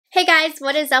Hey guys,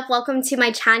 what is up? Welcome to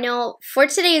my channel. For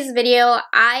today's video,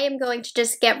 I am going to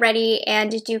just get ready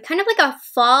and do kind of like a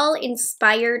fall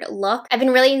inspired look. I've been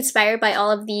really inspired by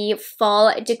all of the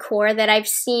fall decor that I've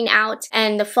seen out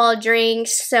and the fall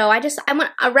drinks. So I want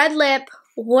a red lip,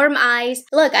 warm eyes.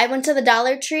 Look, I went to the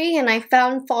Dollar Tree and I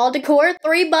found fall decor.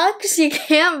 $3, you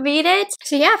can't beat it.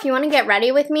 So yeah, if you want to get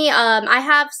ready with me, I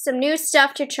have some new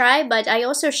stuff to try, but I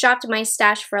also shopped my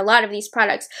stash for a lot of these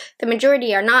products. The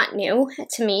majority are not new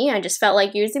to me. I just felt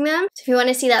like using them. So if you want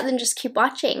to see that, then just keep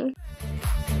watching.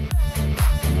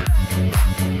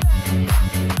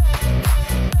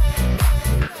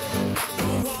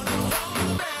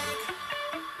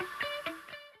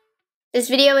 This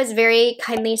video is very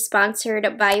kindly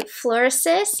sponsored by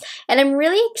FLORASIS, and I'm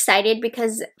really excited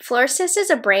because FLORASIS is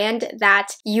a brand that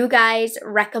you guys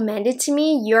recommended to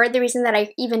me. You're the reason that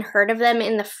I've even heard of them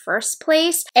in the first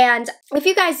place. And if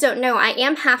you guys don't know, I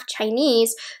am half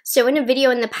Chinese, so in a video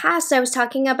in the past I was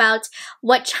talking about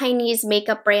what Chinese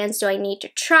makeup brands do I need to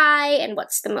try and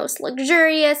what's the most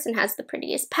luxurious and has the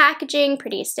prettiest packaging,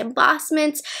 prettiest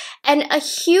embossments, and a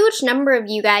huge number of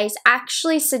you guys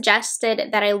actually suggested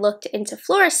that I looked into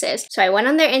FLORASIS. So I went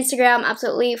on their Instagram,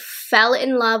 absolutely fell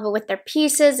in love with their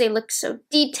pieces. They looked so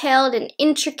detailed and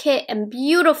intricate and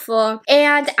beautiful.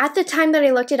 And at the time that I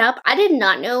looked it up, I did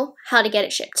not know how to get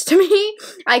it shipped to me.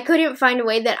 I couldn't find a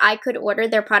way that I could order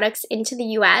their products into the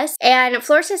US. And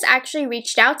FLORASIS actually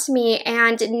reached out to me,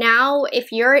 and now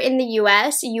if you're in the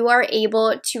US, you are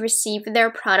able to receive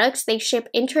their products. They ship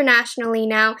internationally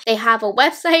now. They have a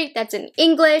website that's in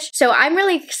English. So I'm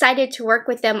really excited to work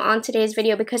with them on today's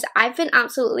video because I've been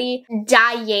absolutely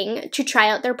dying to try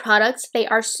out their products. They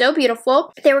are so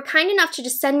beautiful. They were kind enough to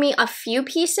just send me a few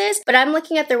pieces, but I'm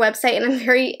looking at their website and I'm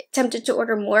very tempted to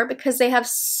order more because they have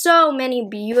so many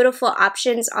beautiful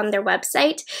options on their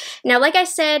website. Now, like I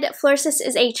said, FLORASIS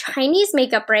is a Chinese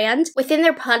makeup brand. Within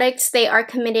their products, they are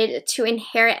committed to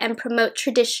inherit and promote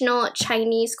traditional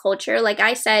Chinese culture. Like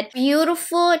I said,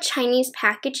 beautiful Chinese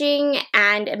packaging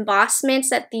and embossments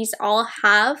that these all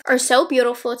have are so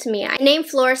beautiful to me. I named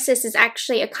FLORASIS is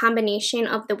actually a combination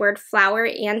of the word flower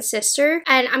and sister.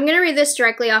 And I'm going to read this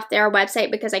directly off their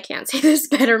website because I can't say this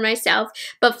better myself.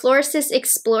 But FLORASIS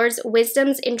explores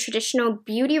wisdoms in traditional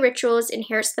beauty rituals,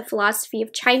 inherits the philosophy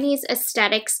of Chinese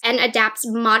aesthetics, and adapts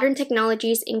modern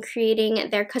technologies in creating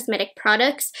their cosmetic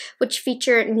products, which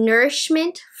feature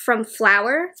nourishment from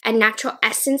flower and natural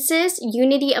essences,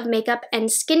 unity of makeup and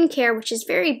skincare, which is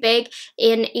very big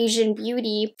in Asian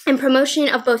beauty, and promotion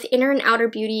of both inner and outer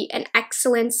beauty and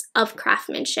excellence of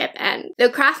craftsmanship. And the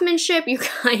craftsmanship you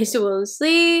guys will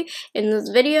see in this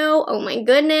video, oh my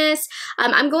goodness.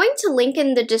 I'm going to link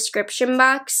in the description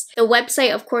box the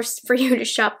website, of course, for you to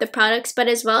shop the products, but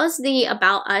as well as the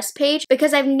About Us page,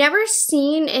 because I've never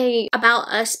seen a About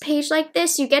Us page like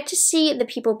this. You get to see the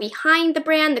people behind the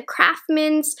brand, the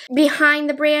craftsmen behind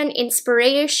the brand,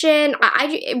 inspiration.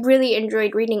 I really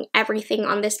enjoyed reading everything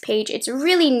on this page. It's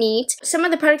really neat. Some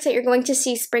of the products that you're going to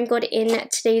see sprinkled in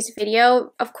today's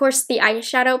video, of course, the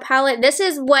eyeshadow palette. This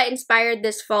is what inspired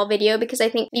this fall video because I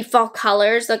think the fall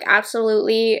colors look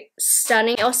absolutely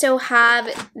stunning. I also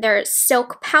have their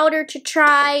silk powder to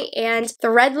try, and the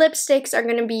red lipsticks are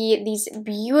going to be these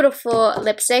beautiful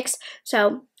lipsticks.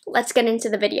 So let's get into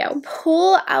the video.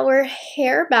 Pull our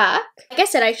hair back. Like I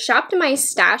said, I shopped my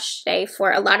stash today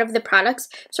for a lot of the products.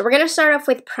 So we're going to start off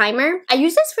with primer. I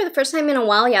used this for the first time in a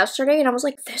while yesterday and I was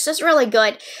like, this is really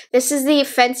good. This is the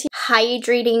Fenty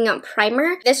Hydrating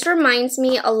Primer. This reminds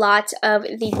me a lot of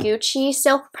the Gucci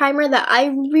Silk Primer that I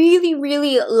really,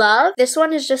 really love. This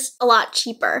one is just a lot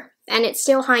cheaper. And it's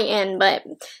still high-end, but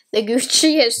the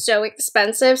Gucci is so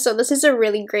expensive, so this is a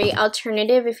really great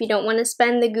alternative if you don't want to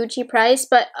spend the Gucci price.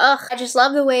 But I just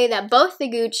love the way that both the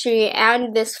Gucci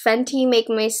and this Fenty make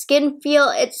my skin feel.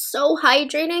 It's so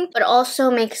hydrating, but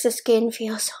also makes the skin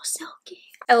feel so silky.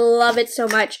 I love it so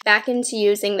much. Back into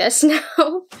using this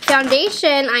now.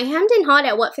 Foundation, I hemmed and hawed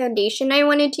at what foundation I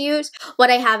wanted to use, what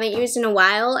I haven't used in a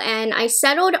while, and I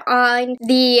settled on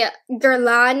the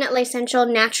Guerlain L'Essential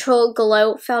Natural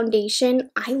Glow Foundation.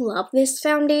 I love this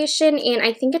foundation, and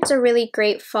I think it's a really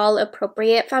great fall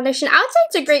appropriate foundation. I would say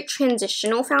it's a great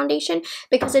transitional foundation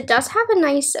because it does have a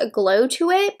nice glow to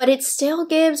it, but it still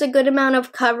gives a good amount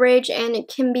of coverage and it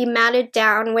can be matted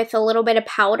down with a little bit of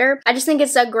powder. I just think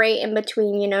it's a great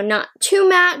in-between, you know, not too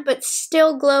matte, but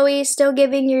still glowy, still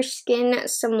giving your skin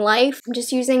some life. I'm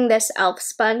just using this e.l.f.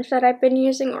 sponge that I've been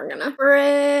using. We're gonna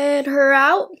spread her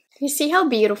out. You see how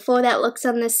beautiful that looks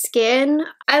on the skin?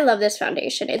 I love this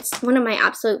foundation. It's one of my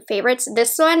absolute favorites.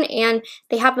 This one, and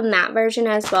they have a matte version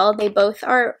as well. They both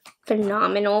are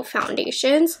phenomenal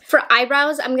foundations. For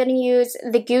eyebrows, I'm going to use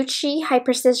the Gucci High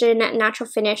Precision Natural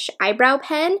Finish Eyebrow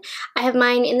Pen. I have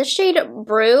mine in the shade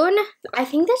Brune. I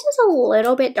think this is a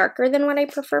little bit darker than what I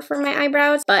prefer for my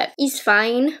eyebrows, but it's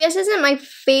fine. This isn't my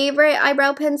favorite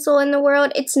eyebrow pencil in the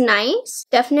world. It's nice.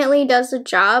 Definitely does the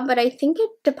job, but I think it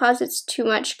deposits too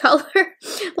much color.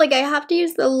 Like, I have to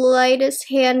use the lightest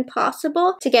hand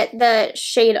possible to get the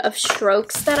shade of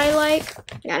strokes that I like.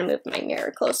 I gotta move my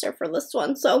mirror closer for this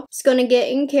one, so it's gonna get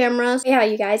in camera. Yeah,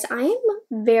 you guys, I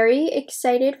am very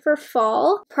excited for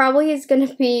fall. Probably is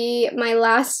gonna be my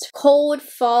last cold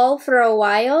fall for a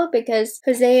while because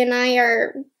Jose and I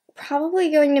are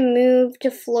probably going to move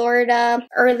to Florida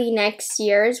early next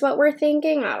year is what we're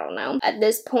thinking. I don't know at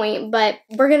this point, but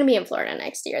we're gonna be in Florida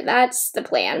next year. That's the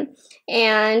plan.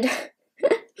 And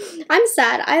I'm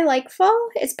sad. I like fall.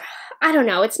 I don't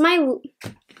know.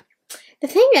 The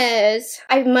thing is,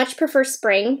 I much prefer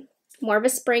spring. More of a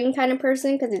spring kind of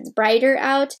person because it's brighter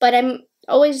out. But I'm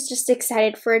always just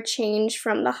excited for a change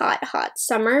from the hot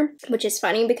summer, which is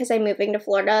funny because I'm moving to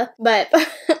Florida. But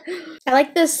I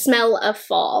like the smell of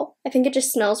fall. I think it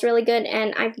just smells really good,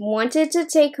 and I've wanted to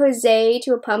take Jose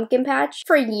to a pumpkin patch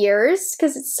for years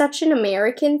because it's such an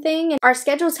American thing, and our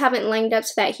schedules haven't lined up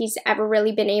so that he's ever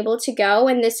really been able to go,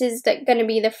 and this is going to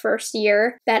be the first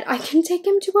year that I can take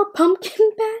him to a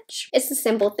pumpkin patch. It's the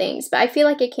simple things, but I feel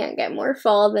like it can't get more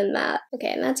fall than that.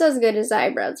 Okay, and that's as good as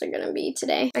eyebrows are gonna be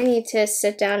today. I need to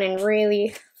sit down and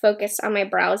really focus on my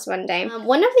brows one day.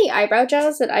 One of the eyebrow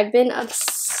gels that I've been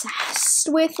obsessed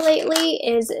with lately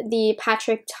is the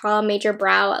Patrick Ta Major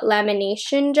Brow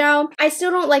Lamination Gel. I still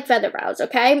don't like feather brows,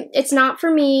 okay? It's not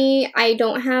for me. I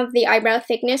don't have the eyebrow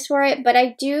thickness for it, but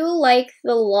I do like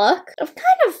the look of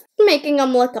kind of making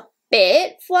them look a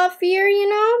bit fluffier, you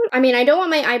know? I mean, I don't want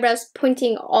my eyebrows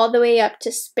pointing all the way up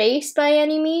to space by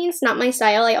any means. Not my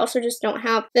style. I also just don't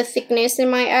have the thickness in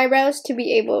my eyebrows to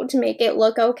be able to make it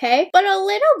look okay. But a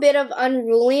little bit of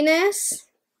unruliness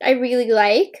I really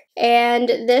like, and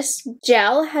this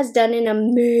gel has done an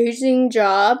amazing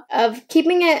job of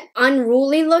keeping it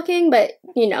unruly looking, but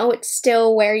you know, it's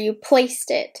still where you placed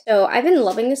it. So I've been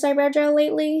loving this eyebrow gel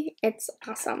lately. It's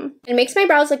awesome. It makes my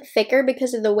brows look thicker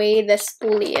because of the way the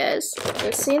spoolie is.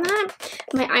 You see that?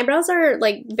 My eyebrows are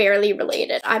like barely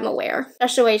related, I'm aware.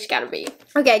 That's the way it's gotta be.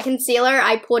 Okay, concealer.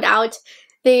 I pulled out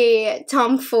the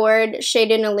Tom Ford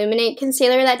Shade and Illuminate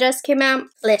concealer that just came out.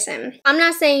 Listen, I'm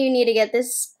not saying you need to get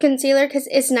this concealer because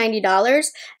it's $90.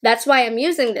 That's why I'm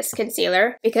using this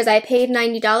concealer, because I paid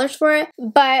 $90 for it.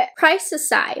 But price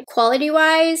aside,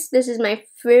 quality-wise, this is my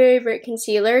favorite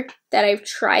concealer that I've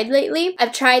tried lately.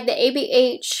 I've tried the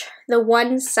ABH, the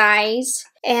One Size,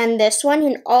 and this one,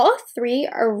 and all three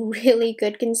are really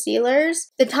good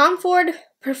concealers. The Tom Ford,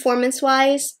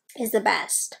 performance-wise, is the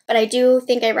best. But I do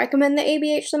think I recommend the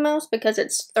ABH the most because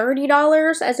it's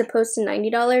 $30 as opposed to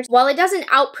 $90. While it doesn't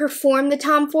outperform the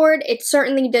Tom Ford, it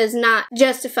certainly does not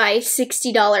justify a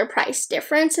 $60 price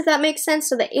difference, if that makes sense.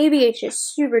 So the ABH is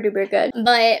super duper good.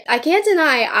 But I can't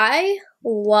deny, I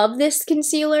love this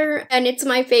concealer, and it's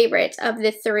my favorite of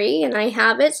the three, and I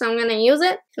have it, so I'm gonna use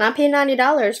it. And I paid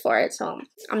 $90 for it, so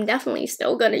I'm definitely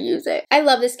still gonna use it. I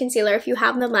love this concealer. If you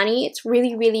have the money, it's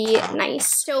really, really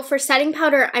nice. So for setting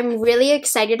powder, I'm really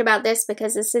excited about this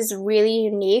because this is really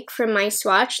unique from my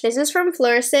swatch. This is from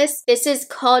FLORASIS. This is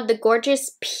called the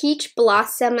Gorgeous Peach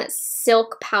Blossom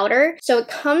Silk Powder. So it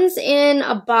comes in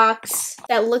a box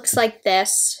that looks like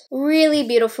this. Really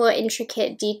beautiful,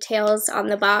 intricate details on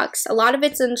the box. A lot of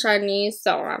it's in Chinese,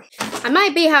 so I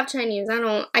might be half Chinese.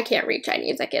 I can't read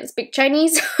Chinese. I can't speak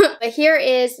Chinese. But here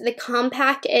is the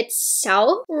compact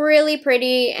itself. Really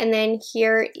pretty. And then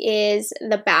here is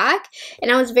the back.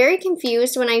 And I was very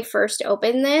confused when I first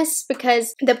opened this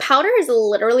because the powder is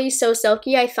literally so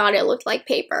silky. I thought it looked like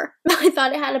paper. I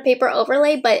thought it had a paper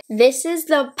overlay, but this is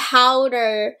the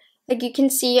powder. Like you can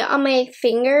see on my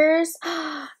fingers.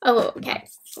 Oh, okay.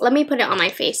 Let me put it on my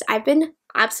face. I've been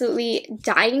absolutely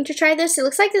dying to try this. It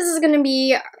looks like this is going to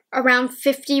be around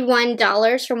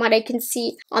 $51 from what I can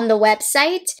see on the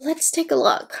website. Let's take a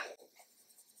look.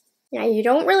 Yeah, you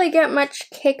don't really get much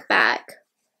kickback.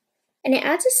 And it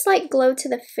adds a slight glow to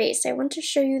the face. I want to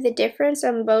show you the difference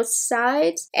on both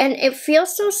sides. And it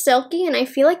feels so silky, and I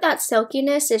feel like that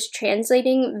silkiness is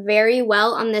translating very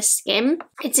well on the skin.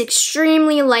 It's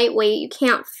extremely lightweight. You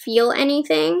can't feel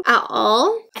anything at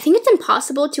all. I think it's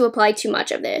impossible to apply too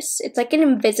much of this. It's like an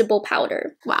invisible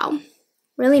powder. Wow.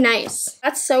 Really nice.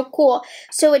 That's so cool.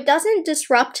 So it doesn't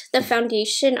disrupt the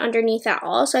foundation underneath at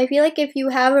all. So I feel like if you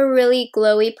have a really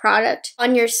glowy product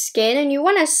on your skin and you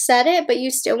want to set it, but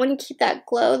you still want to keep that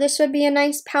glow, this would be a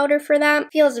nice powder for that.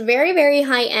 Feels very, very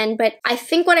high end, but I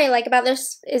think what I like about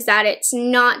this is that it's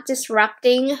not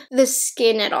disrupting the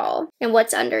skin at all and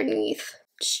what's underneath.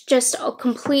 Just a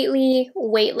completely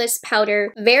weightless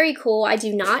powder. Very cool. I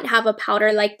do not have a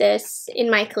powder like this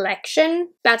in my collection.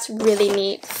 That's really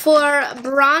neat. For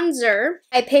bronzer,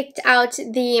 I picked out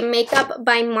the Makeup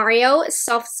by Mario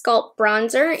Soft Sculpt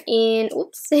Bronzer in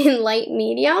light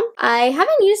medium. I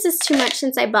haven't used this too much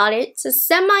since I bought it. It's a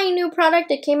semi-new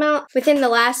product. It came out within the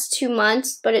last 2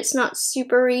 months, but it's not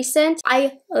super recent.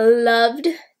 I loved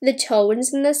the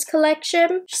tones in this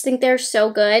collection. Just think they're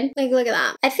so good. Like, look at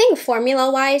that. I think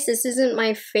formula-wise, this isn't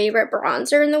my favorite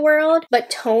bronzer in the world, but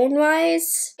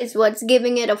tone-wise is what's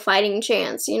giving it a fighting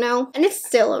chance, you know? And it's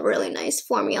still a really nice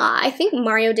formula. I think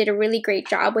Mario did a really great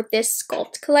job with this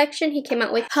Sculpt collection. He came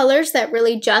out with colors that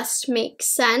really just make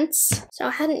sense. So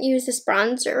I hadn't used this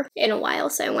bronzer in a while,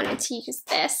 so I wanted to use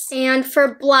this. And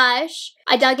for blush,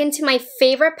 I dug into my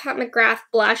favorite Pat McGrath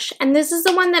blush, and this is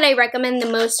the one that I recommend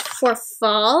the most for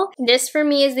fall. This for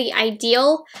me is the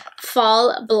ideal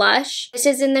fall blush. This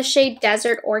is in the shade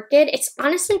Desert Orchid. It's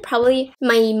honestly probably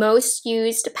my most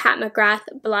used Pat McGrath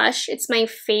blush. It's my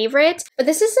favorite, but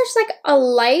this is just like a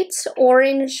light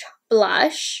orange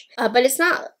blush, but it's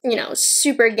not, you know,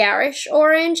 super garish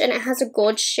orange, and it has a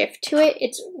gold shift to it.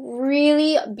 It's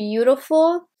really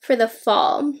beautiful for the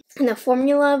fall, and the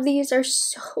formula of these are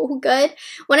so good.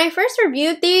 When I first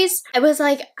reviewed these, I was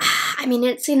like, I mean,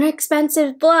 it's an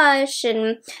expensive blush,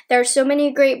 and there are so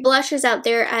many great blushes out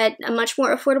there at a much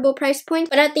more affordable price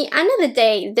point, but at the end of the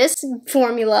day, this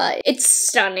formula, it's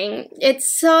stunning.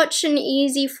 It's such an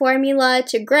easy formula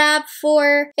to grab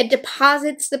for. It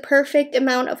deposits the perfect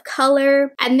amount of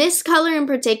color, and this color in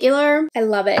particular, I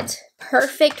love it.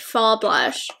 Perfect fall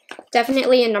blush.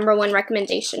 Definitely a #1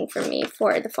 recommendation for me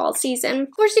for the fall season. Of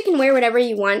course, you can wear whatever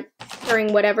you want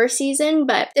during whatever season,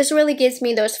 but this really gives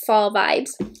me those fall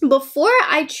vibes. Before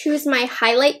I choose my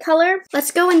highlight color,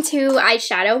 let's go into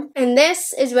eyeshadow. And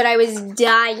this is what I was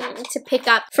dying to pick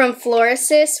up from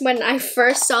FLORASIS when I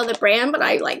first saw the brand, but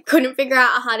I couldn't figure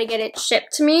out how to get it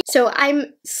shipped to me. So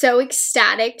I'm so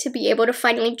ecstatic to be able to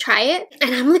finally try it.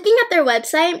 And I'm looking at their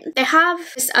website. They have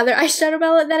this other eyeshadow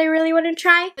palette that I really want to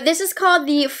try. This is called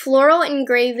the Floral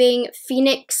Engraving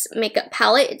Phoenix Makeup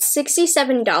Palette. It's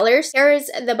 $67. Here's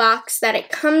the box that it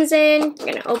comes in.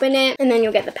 You're gonna open it, and then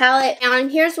you'll get the palette.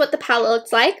 And here's what the palette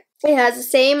looks like. It has the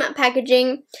same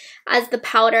packaging as the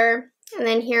powder. And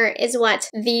then here is what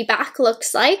the back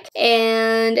looks like.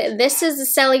 And this is the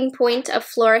selling point of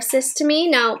FLORASIS to me.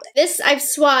 Now, this I've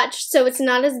swatched, so it's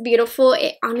not as beautiful.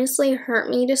 It honestly hurt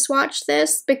me to swatch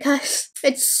this because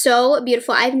it's so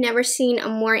beautiful. I've never seen a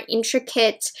more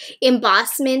intricate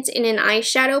embossment in an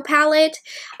eyeshadow palette.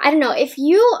 I don't know, if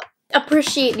you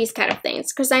appreciate these kind of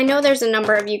things, because I know there's a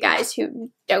number of you guys who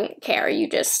don't care, you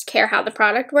just care how the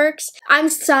product works. I'm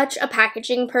such a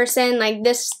packaging person,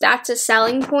 that's a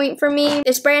selling point for me.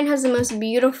 This brand has the most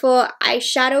beautiful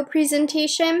eyeshadow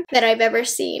presentation that I've ever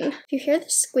seen. If you hear the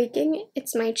squeaking,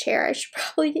 it's my chair. I should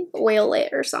probably oil it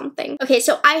or something. Okay,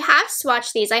 so I have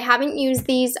swatched these. I haven't used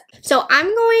these. So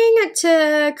I'm going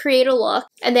to create a look,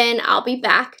 and then I'll be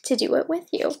back to do it with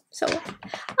you. So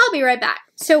I'll be right back.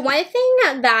 So one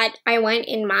thing that I went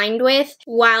in mind with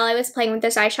while I was playing with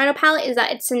this eyeshadow palette is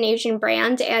that it's an Asian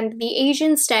brand, and the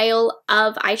Asian style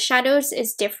of eyeshadows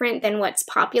is different than what's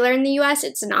popular in the US.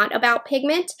 It's not about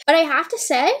pigment. But I have to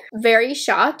say, very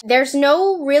shocked. There's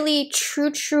no really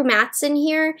true mattes in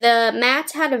here. The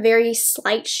matte had a very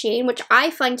slight sheen, which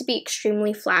I find to be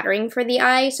extremely flattering for the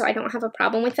eye, so I don't have a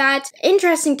problem with that.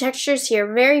 Interesting textures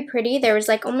here, very pretty. There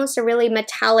was almost a really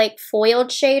metallic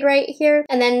foiled shade right here,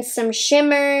 and then some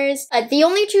shimmers. The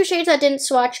only two shades that didn't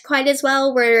swatch quite as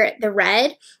well were the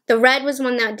red. The red was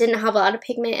one that didn't have a lot of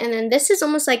pigment, and then this is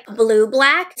almost like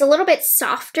blue-black. It's a little bit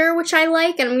softer, which I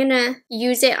like, and I'm gonna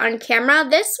use it on camera.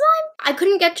 This one, I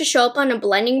couldn't get to show up on a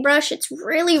blending brush. It's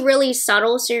really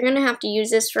subtle, so you're gonna have to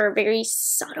use this for a very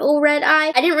subtle red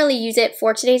eye. I didn't really use it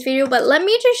for today's video, but let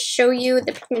me just show you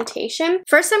the pigmentation.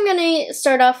 First, I'm gonna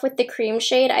start off with the cream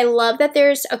shade. I love that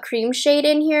there's a cream shade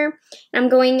in here, and I'm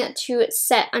going to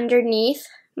set underneath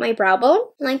my brow bone,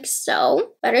 like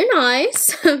so. Very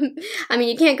nice. I mean,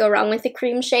 you can't go wrong with the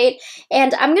cream shade.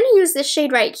 And I'm going to use this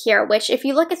shade right here, which if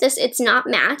you look at this, it's not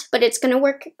matte, but it's going to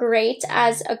work great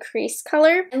as a crease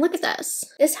color. And look at this.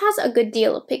 This has a good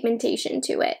deal of pigmentation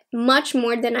to it, much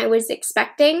more than I was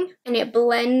expecting, and it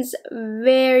blends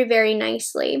very, very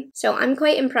nicely. So I'm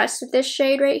quite impressed with this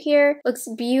shade right here. Looks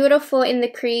beautiful in the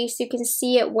crease. You can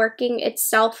see it working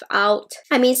itself out.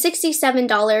 I mean,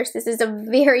 $67. This is a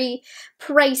very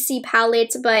pricey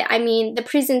palette, but I mean, the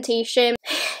presentation,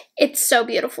 it's so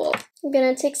beautiful. I'm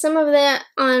going to take some of that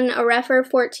on a Rephr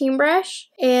 14 brush,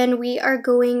 and we are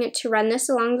going to run this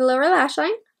along the lower lash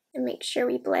line. And make sure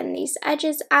we blend these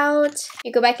edges out.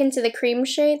 You go back into the cream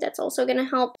shade, that's also going to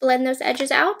help blend those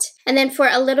edges out. And then for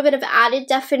a little bit of added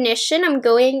definition, I'm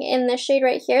going in the shade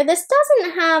right here. This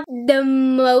doesn't have the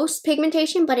most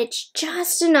pigmentation, but it's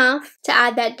just enough to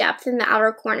add that depth in the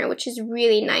outer corner, which is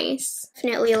really nice.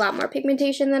 Definitely a lot more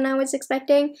pigmentation than I was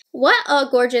expecting. What a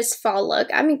gorgeous fall look.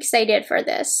 I'm excited for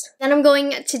this. Then I'm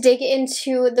going to dig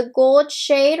into the gold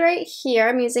shade right here.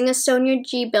 I'm using a Sonia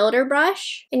G Builder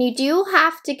brush. And you do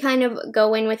have to kind of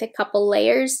go in with a couple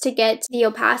layers to get the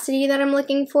opacity that I'm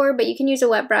looking for, but you can use a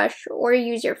wet brush or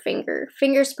use your finger.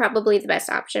 Finger's probably the best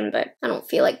option, but I don't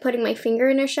feel like putting my finger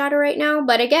in a shadow right now.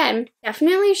 But again,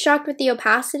 definitely shocked with the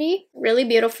opacity. Really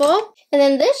beautiful. And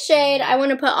then this shade, I want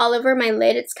to put all over my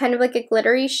lid. It's kind of like a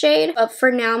glittery shade, but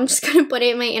for now, I'm just going to put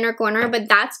it in my inner corner, but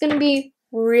that's going to be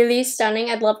really stunning.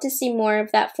 I'd love to see more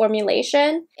of that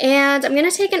formulation. And I'm going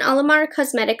to take an Alamar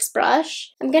Cosmetics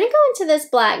brush. I'm going to go into this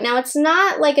black. Now, it's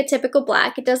not like a typical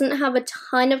black. It doesn't have a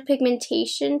ton of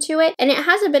pigmentation to it, and it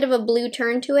has a bit of a blue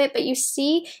turn to it, but you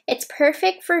see, it's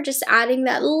perfect for just adding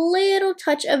that little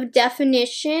touch of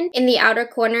definition in the outer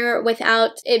corner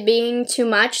without it being too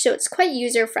much, so it's quite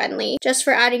user-friendly just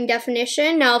for adding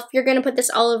definition. Now, if you're going to put this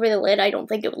all over the lid, I don't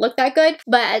think it would look that good,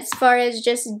 but as far as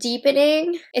just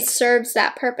deepening, it serves that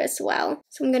purpose well.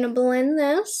 So I'm going to blend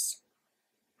this.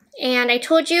 And I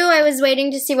told you I was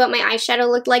waiting to see what my eyeshadow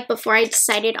looked like before I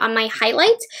decided on my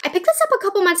highlight. I picked this up a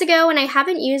couple months ago and I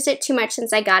haven't used it too much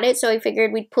since I got it, so I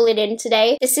figured we'd pull it in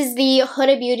today. This is the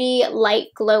Huda Beauty Light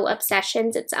Glow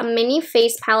Obsessions. It's a mini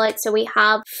face palette, so we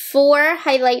have 4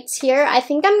 highlights here. I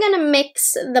think I'm going to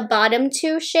mix the bottom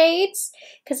 2 shades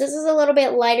because this is a little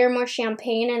bit lighter, more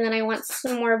champagne, and then I want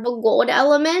some more of a gold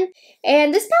element.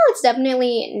 And this palette's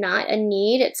definitely not a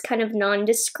need. It's kind of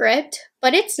nondescript,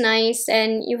 but it's nice,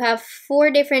 and you have 4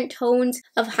 different tones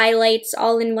of highlights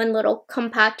all in one little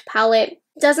compact palette.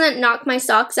 Doesn't knock my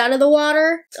socks out of the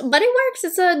water, but it works.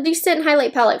 It's a decent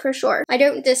highlight palette for sure. I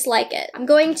don't dislike it. I'm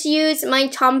going to use my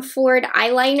Tom Ford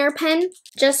eyeliner pen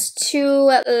just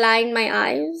to line my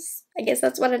eyes. I guess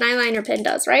that's what an eyeliner pen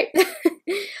does, right?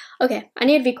 Okay, I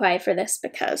need to be quiet for this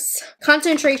because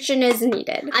concentration is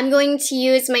needed. I'm going to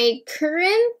use my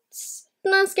current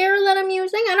mascara that I'm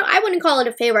using. I wouldn't call it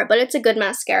a favorite, but it's a good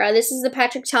mascara. This is the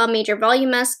Patrick Ta Major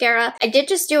Volume Mascara. I did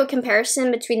just do a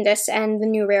comparison between this and the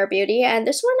new Rare Beauty, and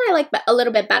this one I like a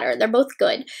little bit better. They're both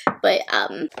good, but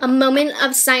a moment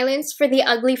of silence for the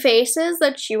ugly faces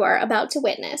that you are about to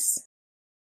witness.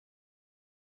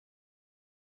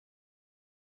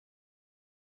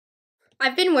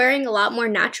 I've been wearing a lot more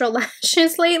natural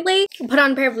lashes lately. I put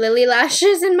on a pair of Lily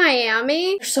lashes in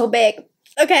Miami. They're so big.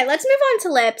 Okay, let's move on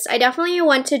to lips. I definitely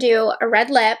want to do a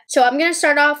red lip. So I'm going to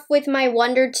start off with my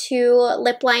Wonder 2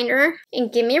 lip liner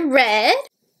and give me red.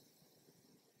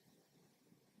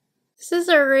 This is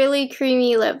a really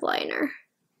creamy lip liner.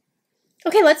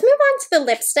 Okay, let's move on to the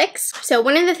lipsticks. So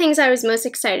one of the things I was most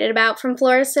excited about from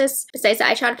FLORASIS, besides the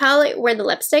eyeshadow palette, were the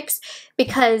lipsticks,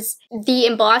 because the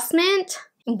embossment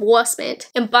on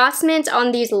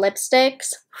these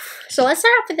lipsticks. So let's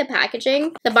start off with the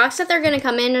packaging. The box that they're going to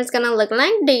come in is going to look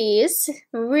like these.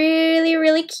 Really,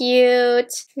 really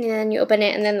cute. And then you open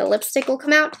it and then the lipstick will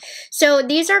come out. So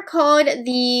these are called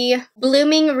the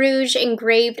Blooming Rouge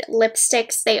Engraved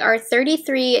Lipsticks. They are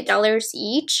 $33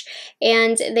 each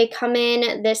and they come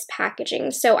in this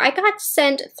packaging. So I got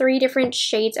sent 3 different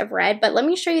shades of red, but let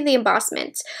me show you the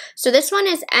embossment. So this one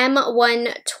is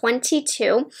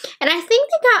M122, and I think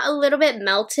they got a little bit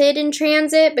melted in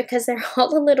transit because they're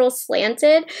all a little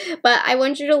slanted, but I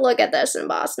want you to look at this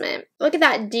embossment. Look at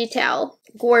that detail.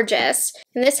 Gorgeous.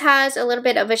 And this has a little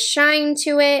bit of a shine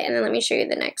to it, and then let me show you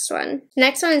the next one. The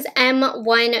next one is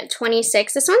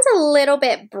M126. This one's a little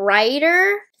bit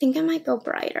brighter. I think I might go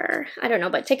brighter. I don't know,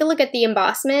 but take a look at the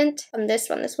embossment on this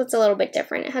one. This one's a little bit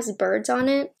different. It has birds on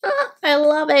it. Oh, I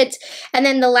love it. And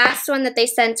then the last one that they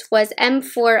sent was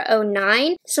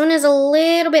M409. This one is a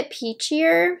little bit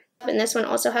peachier. And this one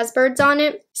also has birds on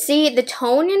it. See, the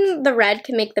tone in the red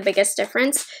can make the biggest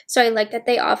difference. So I like that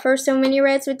they offer so many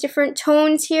reds with different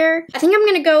tones here. I think I'm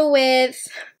going to go with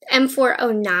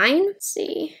M409. Let's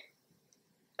see.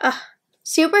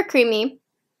 Super creamy.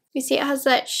 You see it has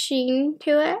that sheen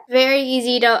to it. Very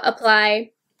easy to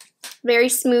apply. Very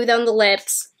smooth on the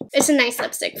lips. It's a nice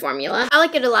lipstick formula. I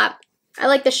like it a lot. I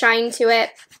like the shine to it.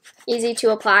 Easy to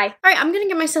apply. All right, I'm gonna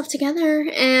get myself together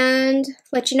and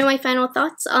let you know my final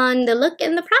thoughts on the look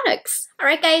and the products. All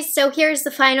right, guys, so here's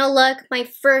the final look. My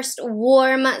first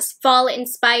warm,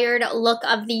 fall-inspired look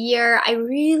of the year. I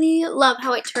really love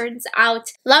how it turns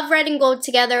out. Love red and gold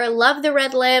together. Love the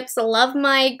red lips. Love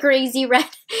my crazy red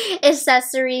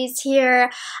accessories here.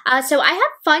 So I had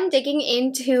fun digging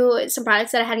into some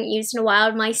products that I hadn't used in a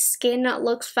while. My skin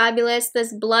looks fabulous.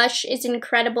 This blush is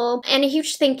incredible. And a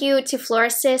huge thank you to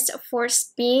FLORASIS for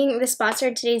being the sponsor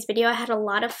of today's video. I had a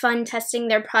lot of fun testing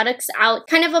their products out.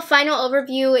 Kind of a final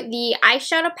overview, the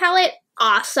eyeshadow palette,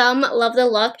 awesome. Love the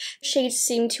look. Shades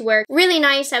seem to work really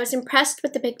nice. I was impressed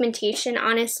with the pigmentation,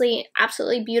 honestly.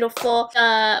 Absolutely beautiful.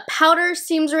 The powder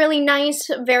seems really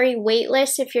nice. Very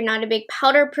weightless if you're not a big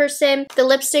powder person. The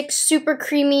lipstick, super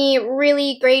creamy.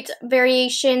 Really great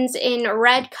variations in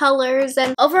red colors.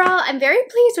 And overall, I'm very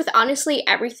pleased with honestly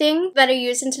everything that I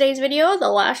used in today's video. The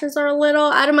lashes are a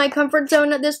little out of my comfort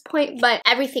zone at this point, but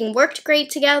everything worked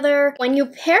great together. When you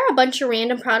pair a bunch of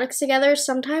random products together,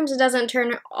 sometimes it doesn't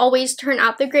always turn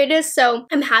out the greatest, so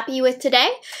I'm happy with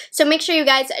today. So make sure you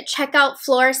guys check out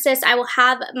FLORASIS. I will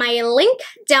have my link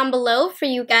down below for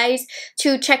you guys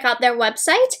to check out their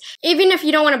website. Even if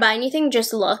you don't want to buy anything,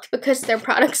 just look because their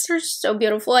products are so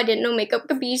beautiful. I didn't know makeup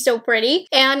could be so pretty.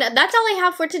 And that's all I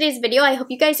have for today's video. I hope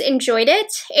you guys enjoyed it.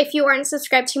 If you aren't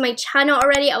subscribed to my channel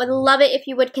already, I would love it if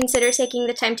you would consider taking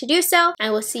the time to do so. I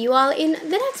will see you all in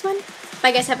the next one.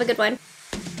 Bye guys, have a good one.